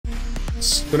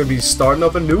gonna be starting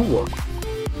up a new one.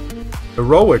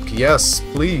 Heroic, yes,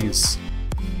 please.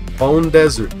 Bone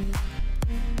Desert.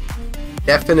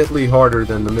 Definitely harder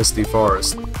than the Misty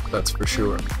Forest, that's for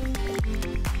sure.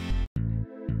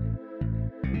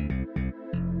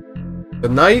 The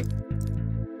Knight,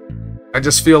 I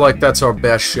just feel like that's our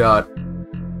best shot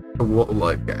to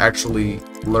like actually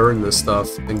learn this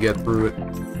stuff and get through it.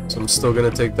 So I'm still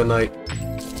gonna take the Knight.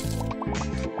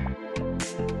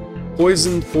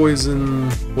 Poison, poison,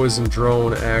 poison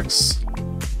drone, axe,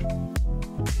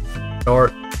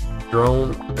 dart,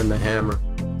 drone, and the hammer.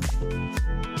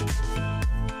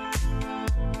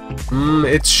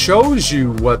 It shows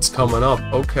you what's coming up.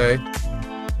 Okay.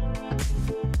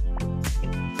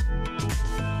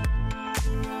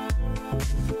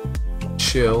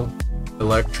 Chill,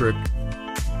 electric.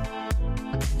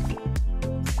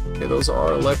 Okay, those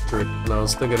are electric, and I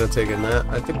was thinking of taking that.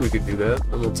 I think we could do that,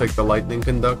 and we'll take the lightning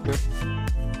conductor.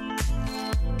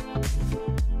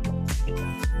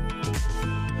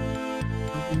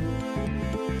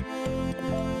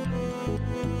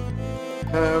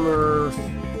 Hammer.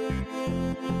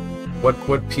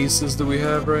 What pieces do we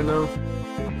have right now?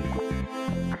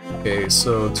 Okay,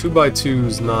 so 2x2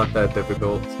 is not that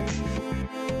difficult.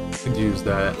 Could use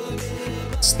that.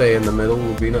 Stay in the middle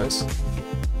would be nice.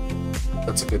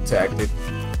 That's a good tactic.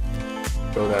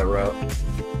 Go that route.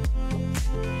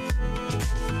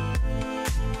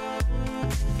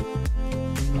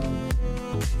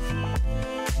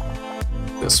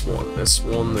 This one, this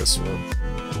one, this one.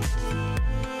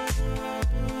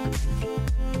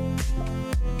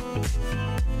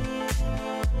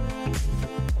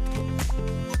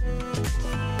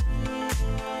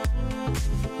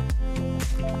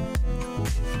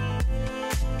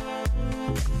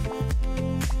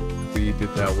 We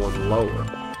did that one lower.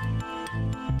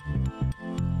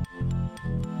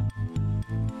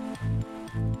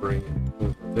 Bring it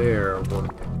over there one.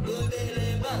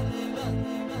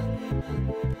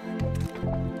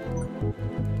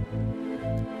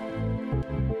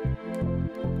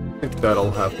 I think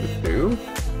that'll have to do.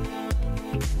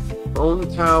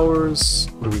 Phone towers.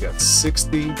 What do we got?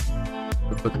 60.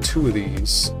 We'll put 2 of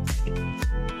these.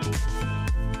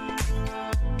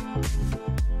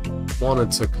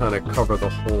 Wanted to kind of cover the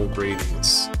whole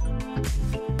radius,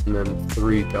 and then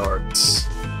 3 darts.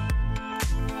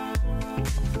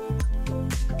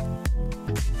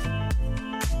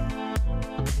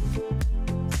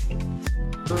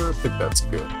 I think that's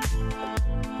good.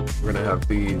 We're gonna have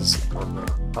these on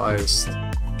the highest,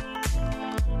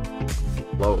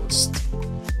 lowest.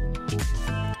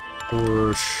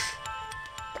 Push.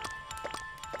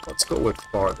 Let's go with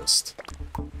farthest.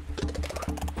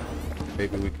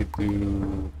 Maybe we could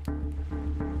do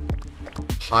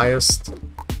highest,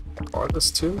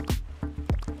 farthest too.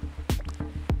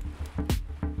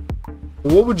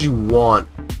 What would you want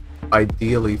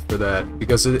ideally for that?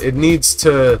 Because it needs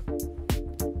to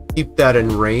keep that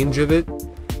in range of it.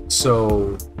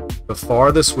 So the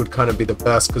farthest would kind of be the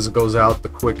best because it goes out the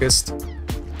quickest. And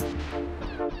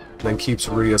then keeps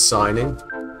reassigning.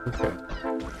 Okay.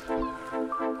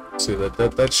 See,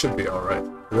 that should be alright.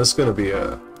 And this is going to be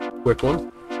a quick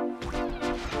one.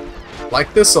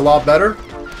 Like this a lot better.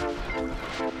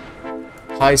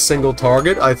 High single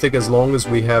target. I think as long as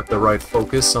we have the right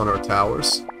focus on our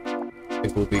towers, I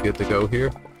think we'll be good to go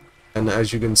here. And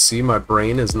as you can see, my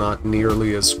brain is not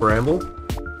nearly as scrambled.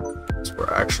 So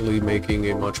we're actually making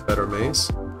a much better maze.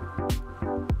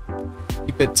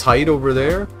 Keep it tight over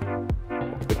there.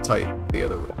 Keep it tight the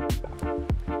other way.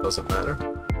 Doesn't matter.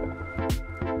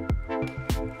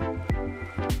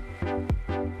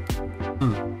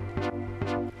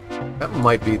 That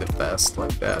might be the best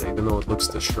like that, even though it looks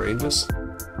the strangest.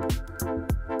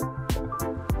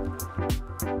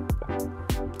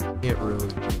 Can't really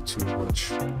do too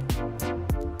much.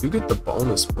 You get the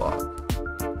bonus block.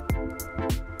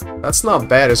 That's not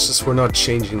bad, it's just we're not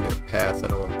changing their path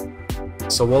at all.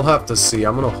 So we'll have to see.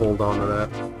 I'm gonna hold on to that.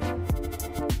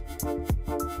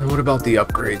 And what about the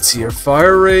upgrades here?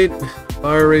 Fire rate,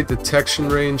 detection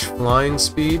range, flying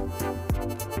speed.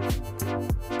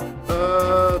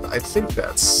 I think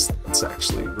that's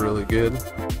actually really good.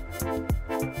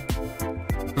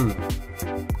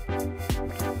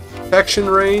 Detection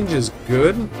range is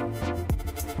good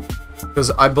because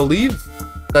I believe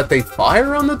that they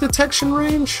fire on the detection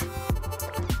range.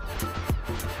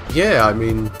 Yeah, I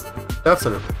mean,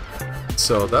 definitely.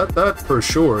 So that for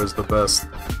sure is the best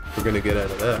we're gonna get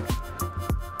out of that.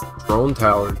 Drone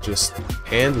tower just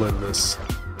handling this.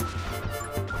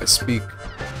 I speak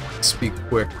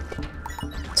quick.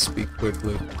 Speak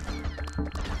quickly.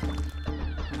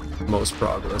 Most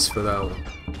progress for that one.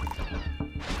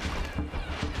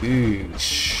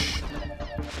 Eesh.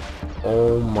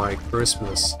 Oh my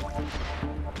Christmas.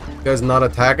 You guys not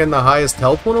attacking the highest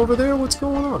health one over there? What's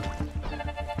going on?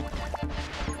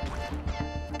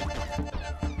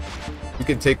 We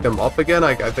can take them up again.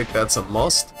 I think that's a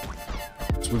must.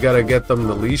 So we gotta get them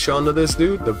the leash onto this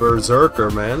dude, the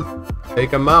berserker, man.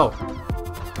 Take him out.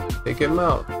 Take him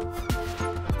out.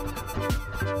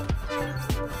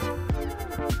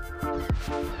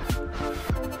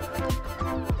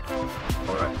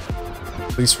 Alright.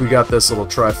 At least we got this little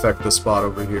trifecta spot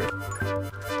over here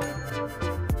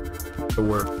to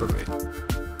work for me.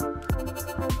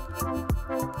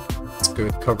 It's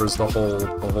good. Covers the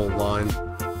whole line.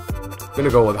 I'm gonna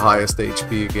go with highest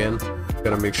HP again.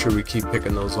 Gotta make sure we keep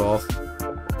picking those off.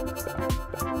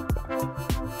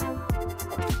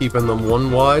 Keeping them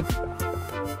one wide.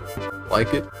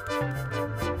 Like it.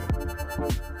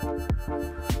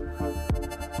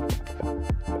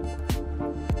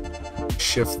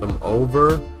 Shift them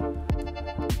over.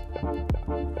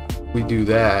 We do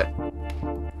that.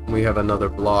 We have another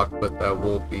block, but that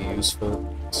won't be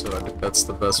useful. So I think that's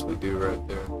the best we do right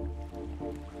there.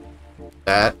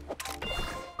 That.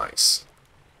 Nice.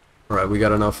 Alright, we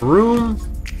got enough room.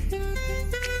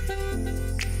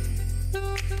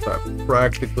 That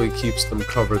practically keeps them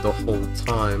covered the whole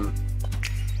time.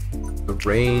 The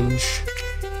range.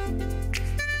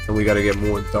 And we gotta get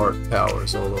more dark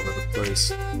towers all over the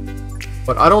place.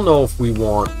 But I don't know if we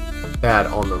want that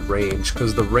on the range,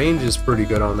 because the range is pretty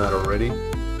good on that already.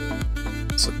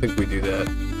 So I think we do that.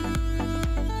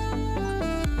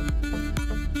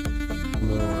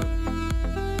 More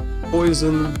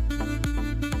poison.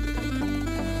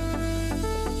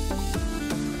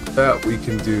 That we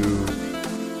can do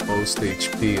most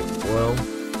HP as well.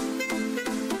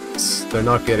 They're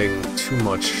not getting too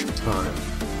much time.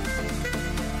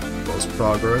 Most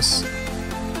progress.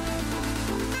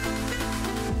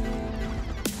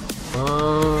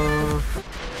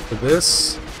 For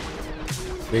this,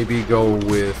 maybe go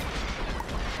with,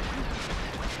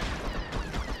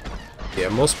 yeah,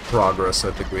 most progress.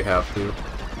 I think we have to.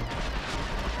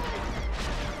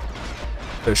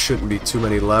 There shouldn't be too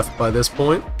many left by this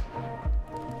point.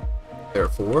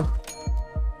 Therefore,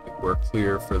 I think we're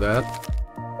clear for that.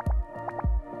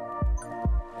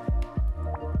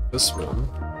 This one.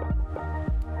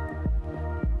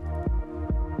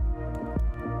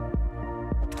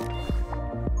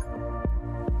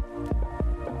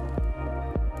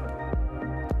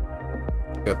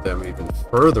 Got them even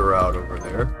further out over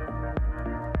there.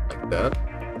 Like that.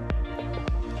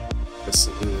 This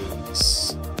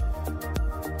is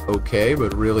okay,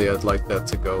 but really I'd like that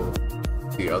to go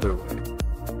the other way.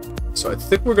 So I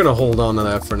think we're gonna hold on to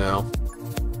that for now.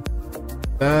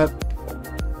 That.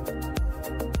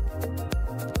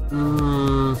 I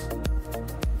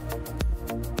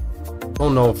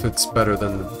don't know if it's better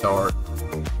than the dart.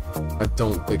 I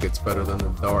don't think it's better than the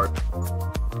dart.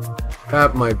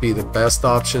 That might be the best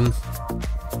option.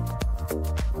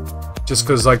 Just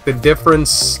because, like, the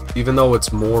difference, even though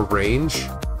it's more range,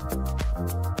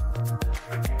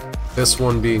 this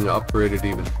one being upgraded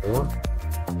even more,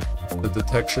 the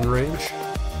detection range.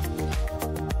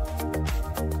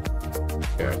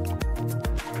 Okay.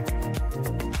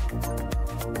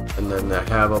 And then to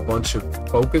have a bunch of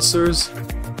focusers,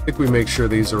 I think we make sure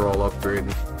these are all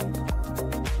upgraded.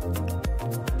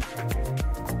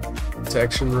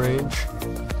 Detection range.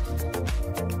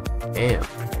 Damn.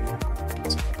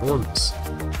 It's enormous.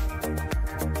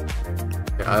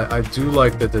 Yeah, I do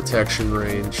like the detection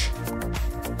range.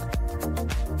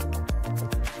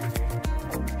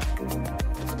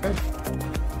 Okay.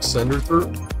 Send her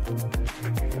through.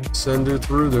 Send her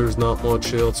through. There's not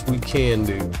much else we can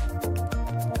do.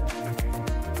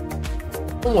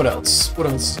 And what else? What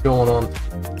else is going on?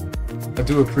 I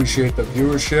do appreciate the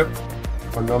viewership.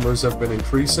 Our numbers have been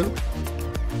increasing.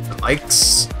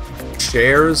 Likes,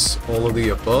 shares, all of the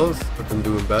above have been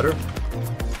doing better.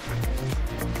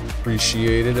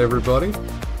 Appreciate it, everybody.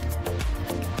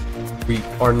 We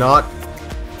are not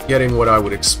getting what I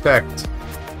would expect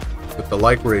with the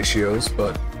like ratios,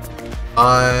 but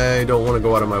I don't want to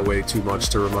go out of my way too much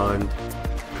to remind.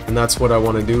 And that's what I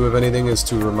want to do, if anything, is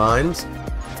to remind,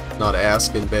 not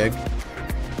ask and beg.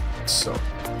 So,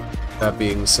 that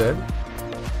being said,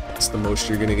 that's the most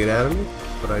you're going to get out of me.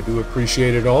 But I do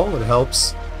appreciate it all. It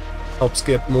helps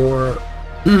get more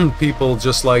people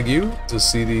just like you to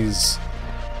see these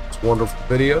wonderful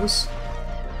videos.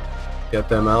 Get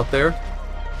them out there.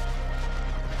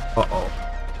 Uh-oh.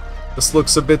 This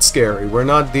looks a bit scary. We're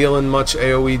not dealing much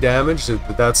AoE damage.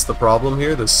 That's the problem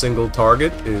here. The single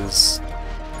target is...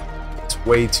 it's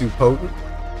way too potent.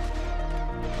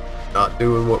 Not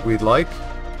doing what we'd like.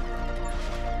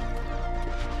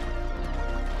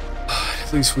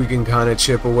 At least we can kind of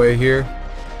chip away here.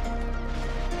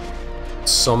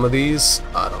 Some of these,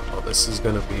 I don't know, this is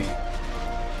gonna be,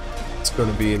 it's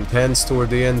gonna be intense toward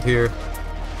the end here.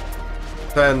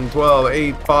 10, 12,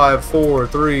 8, 5, 4,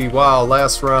 3, wow,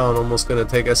 last round, almost gonna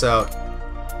take us out.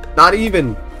 Not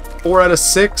even 4 out of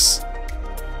 6.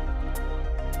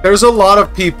 There's a lot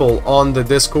of people on the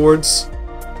Discord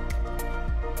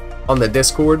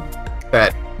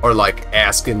that are like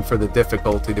asking for the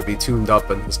difficulty to be tuned up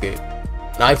in this game.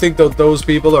 And I think that those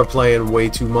people are playing way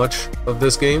too much of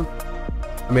this game.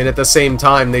 I mean, at the same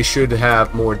time, they should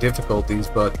have more difficulties,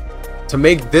 but to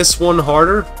make this one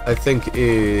harder, I think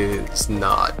is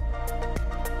not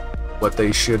what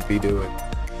they should be doing.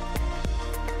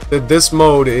 This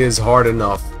mode is hard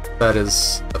enough, that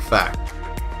is a fact.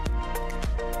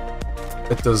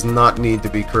 It does not need to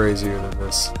be crazier than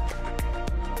this.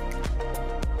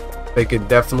 They could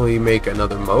definitely make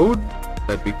another mode,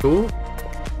 that'd be cool.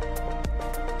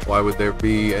 Why would there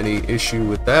be any issue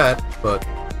with that? But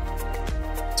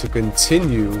to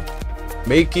continue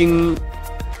making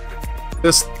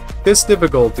this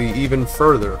difficulty even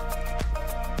further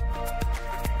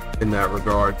in that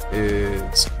regard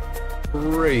is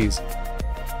crazy.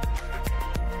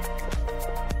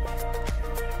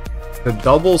 The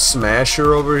double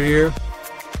smasher over here.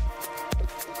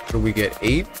 Do we get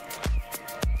 8?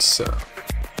 So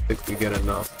I think we get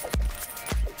enough.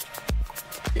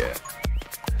 Yeah.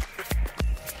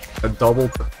 A double.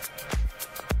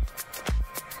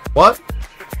 What?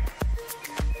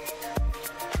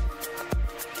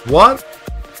 What?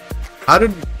 How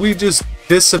did we just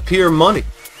disappear money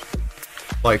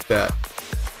like that?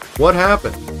 What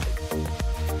happened?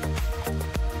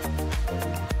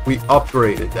 We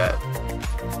upgraded that.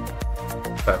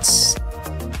 That's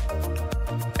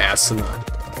asinine.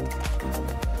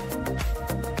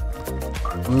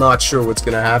 I'm not sure what's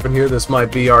gonna happen here. This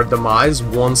might be our demise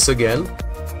once again.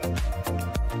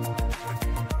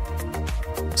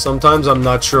 Sometimes I'm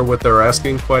not sure what they're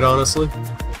asking, quite honestly,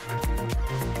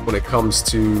 when it comes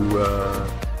to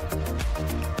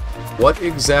what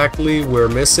exactly we're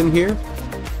missing here.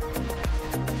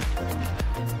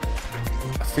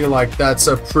 I feel like that's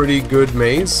a pretty good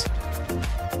maze,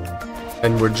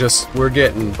 and we're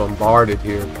getting bombarded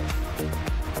here.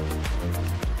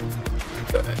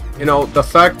 You know, the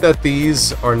fact that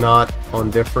these are not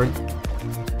on different.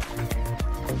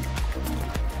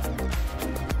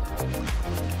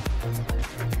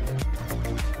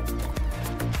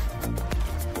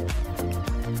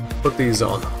 Put these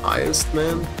on highest,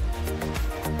 man.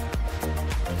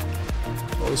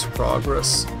 Most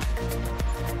progress.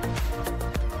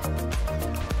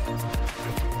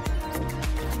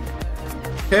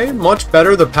 Okay, much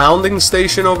better. The pounding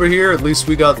station over here, at least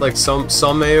we got like some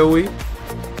AoE.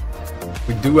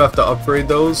 We do have to upgrade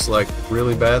those, like,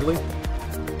 really badly.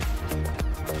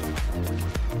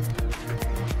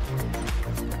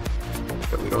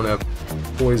 But we don't have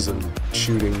poison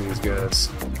shooting these guys.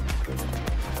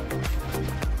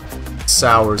 It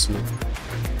sours me.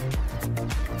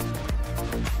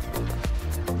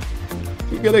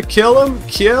 You gonna kill him?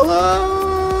 Kill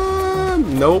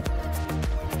him! Nope.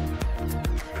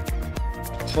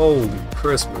 Holy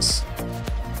Christmas.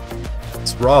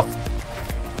 It's rough.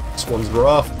 This one's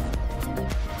rough.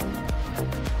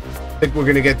 I think we're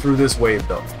gonna get through this wave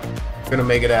though. We're gonna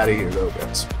make it out of here though,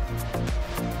 guys.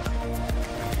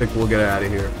 I think we'll get out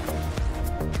of here.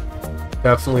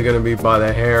 Definitely gonna be by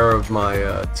the hair of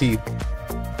my teeth.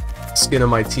 Skin of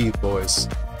my teeth, boys.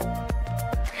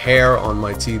 Hair on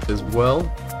my teeth as well.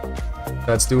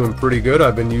 That's doing pretty good.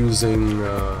 I've been using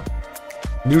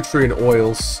nutrient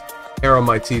oils. Hair on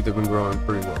my teeth have been growing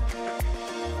pretty well.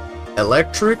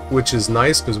 Electric, which is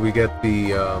nice because we get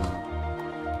the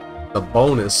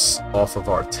bonus off of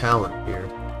our talent here.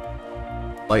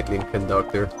 Lightning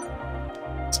conductor.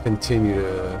 Let's continue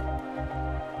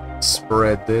to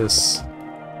spread this.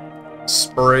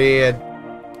 Spread.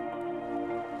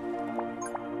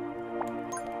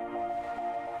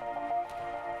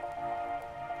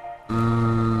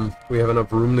 We have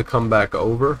enough room to come back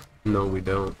over? No, we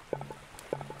don't.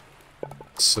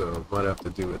 So, might have to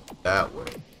do it that way.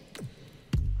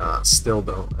 Still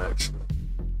don't, actually.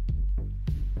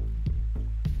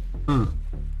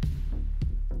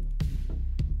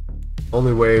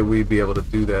 Only way we'd be able to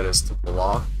do that is to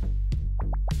block.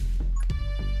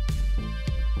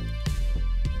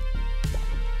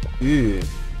 Ew,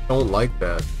 don't like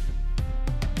that.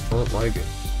 Don't like it.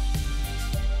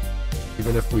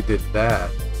 Even if we did that.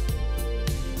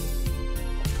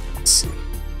 Let's see.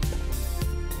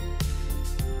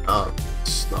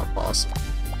 It's not possible.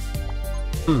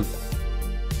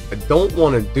 I don't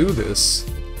want to do this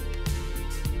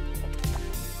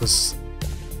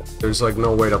There's like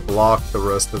no way to block the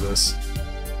rest of this.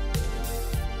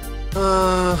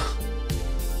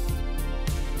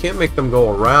 Can't make them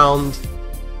go around.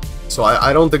 So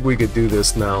I don't think we could do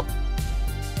this now.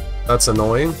 That's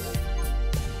annoying.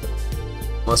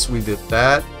 Unless we did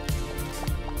that.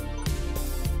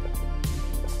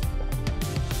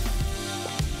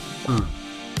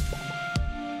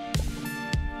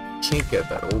 Can't get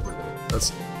that over there.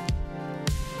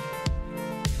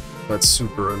 That's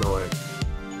super annoying.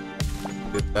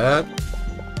 Did that.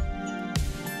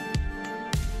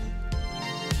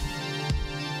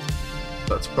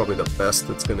 That's probably the best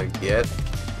it's gonna get.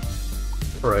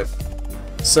 Alright.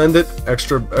 Send it.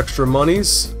 Extra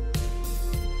monies.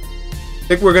 I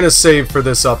think we're gonna save for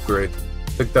this upgrade. I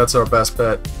think that's our best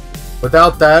bet.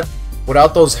 Without that,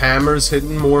 without those hammers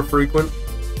hitting more frequent,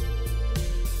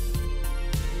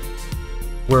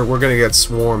 we're gonna get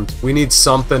swarmed. We need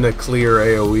something to clear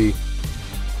AoE.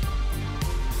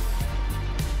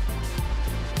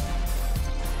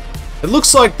 It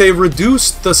looks like they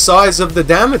reduced the size of the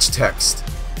damage text.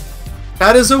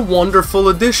 That is a wonderful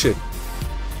addition.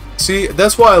 See,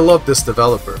 that's why I love this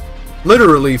developer.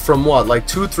 Literally from what, like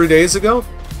 2-3 days ago?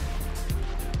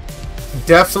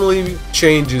 Definitely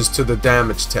changes to the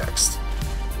damage text.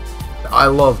 I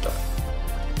love that.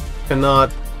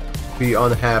 Cannot be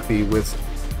unhappy with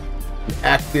an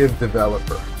active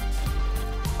developer.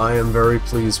 I am very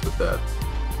pleased with that.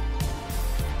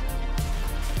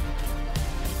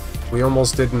 We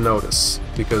almost didn't notice,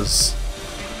 because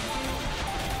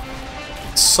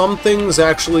some things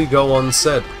actually go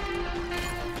unsaid.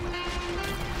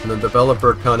 And the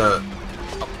developer kinda...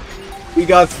 We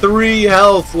got 3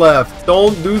 health left!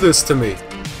 Don't do this to me!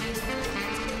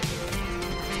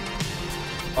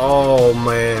 Oh,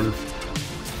 man.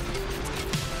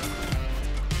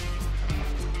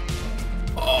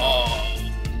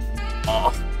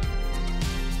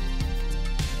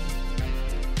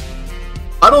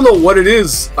 I don't know what it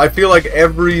is. I feel like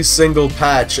every single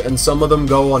patch, and some of them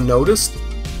go unnoticed,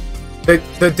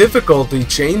 the difficulty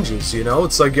changes, you know?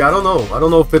 It's like, I don't know. I don't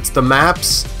know if it's the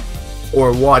maps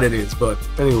or what it is, but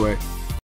anyway.